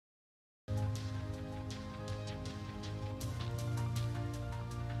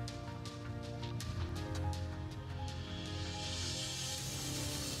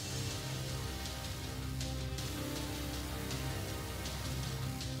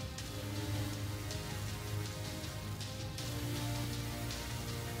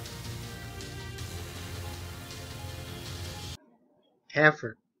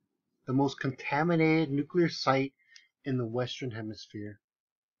Hanford, the most contaminated nuclear site in the Western Hemisphere.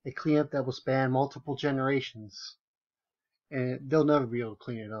 A cleanup that will span multiple generations, and they'll never be able to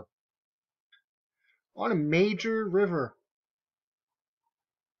clean it up. On a major river,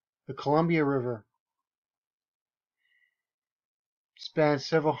 the Columbia River, spans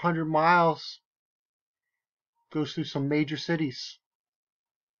several hundred miles, goes through some major cities.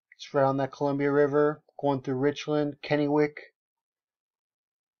 It's right on that Columbia River, going through Richland, Kennewick,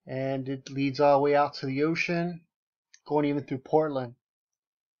 and it leads all the way out to the ocean, going even through Portland.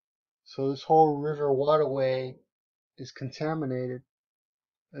 So this whole river waterway is contaminated,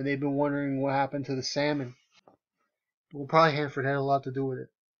 and they've been wondering what happened to the salmon. Well, probably Hanford had a lot to do with it.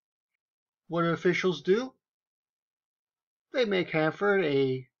 What do officials do? They make Hanford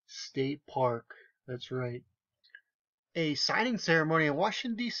a state park. That's right. A signing ceremony in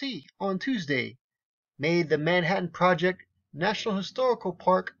Washington, D.C. on Tuesday made the Manhattan Project National Historical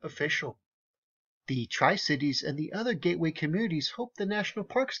Park official. The Tri-Cities and the other gateway communities hope the national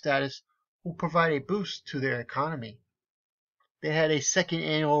park status will provide a boost to their economy. They had a second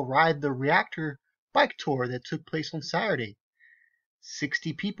annual Ride the Reactor bike tour that took place on Saturday.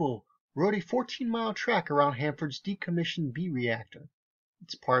 60 people rode a 14-mile track around Hanford's decommissioned B reactor.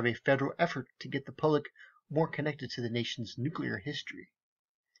 It's part of a federal effort to get the public more connected to the nation's nuclear history.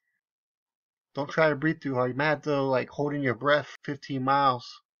 Don't try to breathe too hard. You might have to hold in your breath 15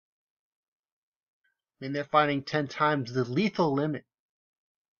 miles. I mean, they're finding 10 times the lethal limit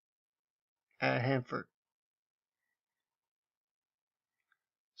at Hanford.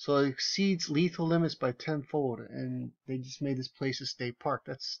 So it exceeds lethal limits by tenfold, and they just made this place a state park.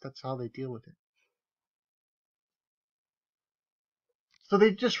 That's how they deal with it. So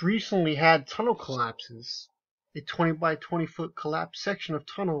they just recently had tunnel collapses. A 20 by 20 foot collapsed section of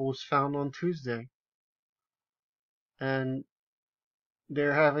tunnel was found on Tuesday. And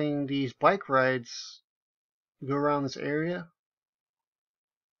they're having these bike rides go around this area.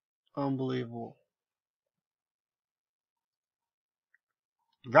 Unbelievable.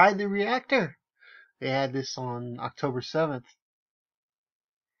 Ride the Reactor. They had this on October 7th.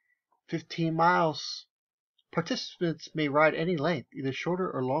 15 miles. Participants may ride any length, either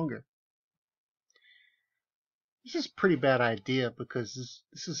shorter or longer. This is a pretty bad idea because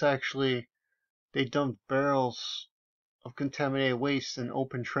this is actually, they dumped barrels of contaminated waste in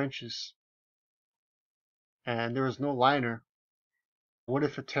open trenches. And there was no liner. What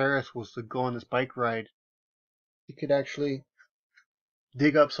if a terrorist was to go on this bike ride? He could actually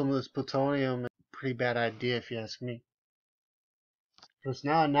dig up some of this plutonium. Pretty bad idea if you ask me. So it's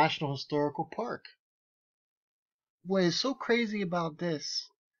now a National Historical Park. What is so crazy about this?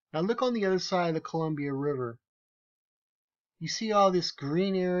 Now look on the other side of the Columbia River. You see all this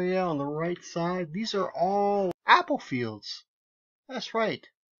green area on the right side? These are all apple fields. That's right,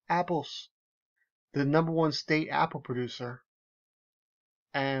 apples. The #1 state apple producer.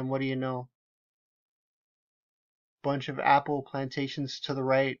 And what do you know? Bunch of apple plantations to the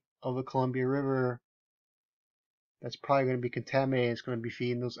right of the Columbia River. That's probably going to be contaminated. It's going to be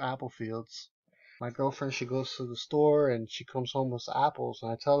feeding those apple fields. My girlfriend, she goes to the store and she comes home with apples,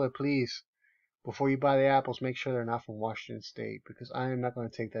 and I tell her, please, before you buy the apples, make sure they're not from Washington State, because I am not going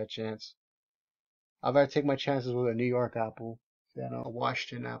to take that chance. I'd rather take my chances with a New York apple than a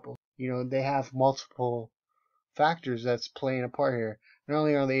Washington apple. You know, they have multiple factors that's playing a part here. Not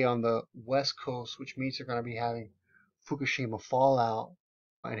only are they on the West Coast, which means they're going to be having Fukushima fallout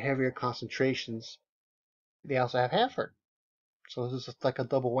and heavier concentrations, they also have Hanford. So this is like a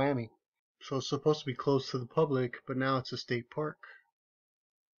double whammy. So it's supposed to be closed to the public, but now it's a state park.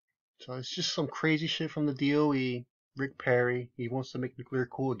 So it's just some crazy shit from the DOE. Rick Perry, he wants to make nuclear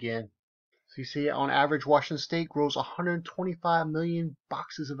cool again. So you see, on average, Washington State grows 125 million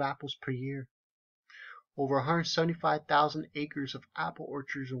boxes of apples per year. Over 175,000 acres of apple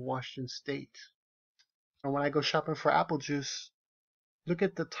orchards in Washington State. And when I go shopping for apple juice, look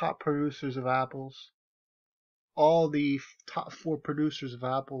at the top producers of apples. All the top 4 producers of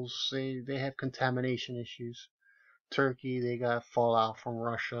apples say they have contamination issues. Turkey, they got fallout from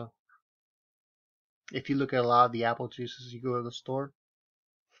Russia. If you look at a lot of the apple juices you go to the store,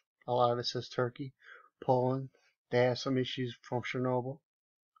 a lot of it says Turkey. Poland, they have some issues from Chernobyl.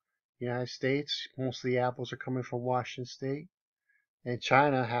 United States, most of the apples are coming from Washington State. And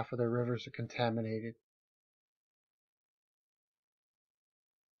China, half of their rivers are contaminated.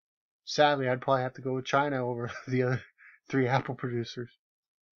 Sadly, I'd probably have to go with China over the other 3 apple producers.